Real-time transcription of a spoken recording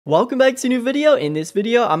Welcome back to a new video. In this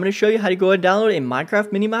video, I'm going to show you how to go and download a Minecraft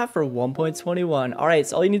minimap for 1.21. Alright,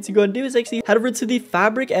 so all you need to go and do is actually head over to the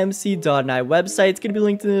fabricmc.net website. It's going to be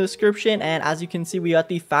linked in the description, and as you can see, we got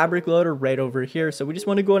the fabric loader right over here. So we just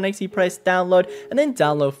want to go and actually press download and then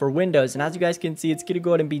download for Windows. And as you guys can see, it's going to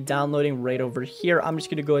go ahead and be downloading right over here. I'm just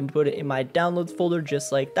going to go ahead and put it in my downloads folder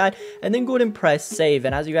just like that, and then go ahead and press save.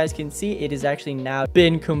 And as you guys can see, it has actually now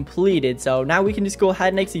been completed. So now we can just go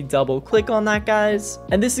ahead and actually double click on that, guys.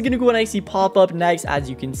 And this is going to go and actually pop up next. As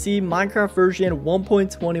you can see, Minecraft version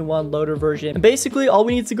 1.21 loader version. And basically all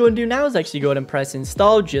we need to go and do now is actually go ahead and press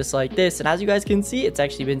install just like this. And as you guys can see, it's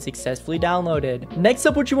actually been successfully downloaded. Next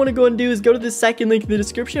up, what you want to go and do is go to the second link in the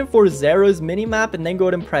description for Zero's minimap, and then go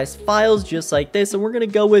ahead and press files just like this. And we're going to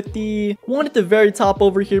go with the one at the very top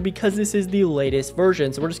over here because this is the latest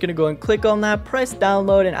version. So we're just going to go and click on that, press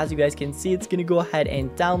download, and as you guys can see, it's going to go ahead and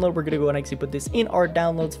download. We're going to go and actually put this in our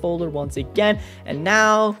downloads folder once again. And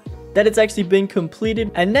now that it's actually been completed.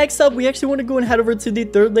 And next up, we actually want to go and head over to the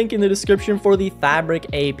third link in the description for the Fabric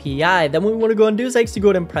API. Then what we want to go and do is actually go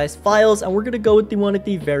ahead and press files, and we're going to go with the one at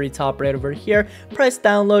the very top right over here. Press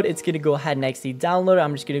download. It's going to go ahead and actually download.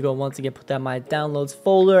 I'm just going to go once again put that in my downloads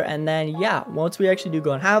folder, and then yeah, once we actually do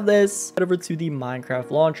go and have this, head over to the Minecraft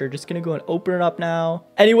launcher. Just going to go and open it up now.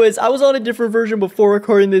 Anyways, I was on a different version before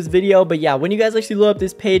recording this video, but yeah, when you guys actually load up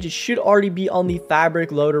this page, it should already be on the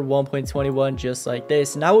Fabric Loader 1.21 just like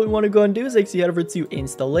this. Now what we want to go and do is actually head over to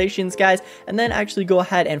installations, guys, and then actually go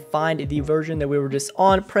ahead and find the version that we were just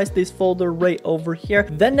on. Press this folder right over here.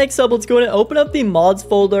 Then next up, let's go ahead and open up the mods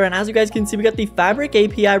folder, and as you guys can see, we got the Fabric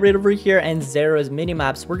API right over here and Zero's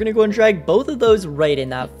minimaps. We're gonna go and drag both of those right in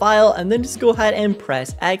that file, and then just go ahead and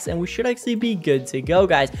press X, and we should actually be good to go,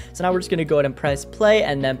 guys. So now we're just gonna go ahead and press play,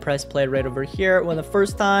 and then press play right over here. When the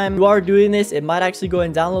first time you are doing this, it might actually go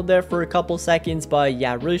and download there for a couple seconds, but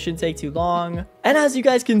yeah, it really shouldn't take too long. And as you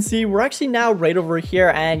guys can see, we're actually now right over here,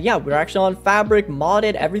 and yeah, we're actually on Fabric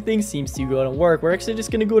modded. Everything seems to go and work. We're actually just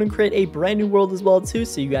gonna go and create a brand new world as well too,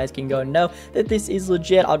 so you guys can go and know that this is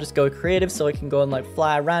legit. I'll just go creative so I can go and like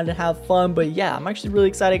fly around and have fun. But yeah, I'm actually really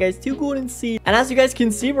excited, guys, to go and see. And as you guys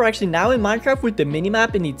can see, we're actually now in Minecraft with the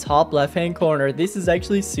minimap in the top left hand corner. This is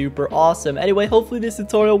actually super awesome. Anyway, hopefully this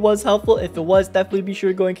tutorial was helpful. If it was, definitely be sure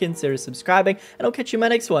to go and consider subscribing, and I'll catch you in my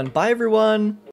next one. Bye everyone.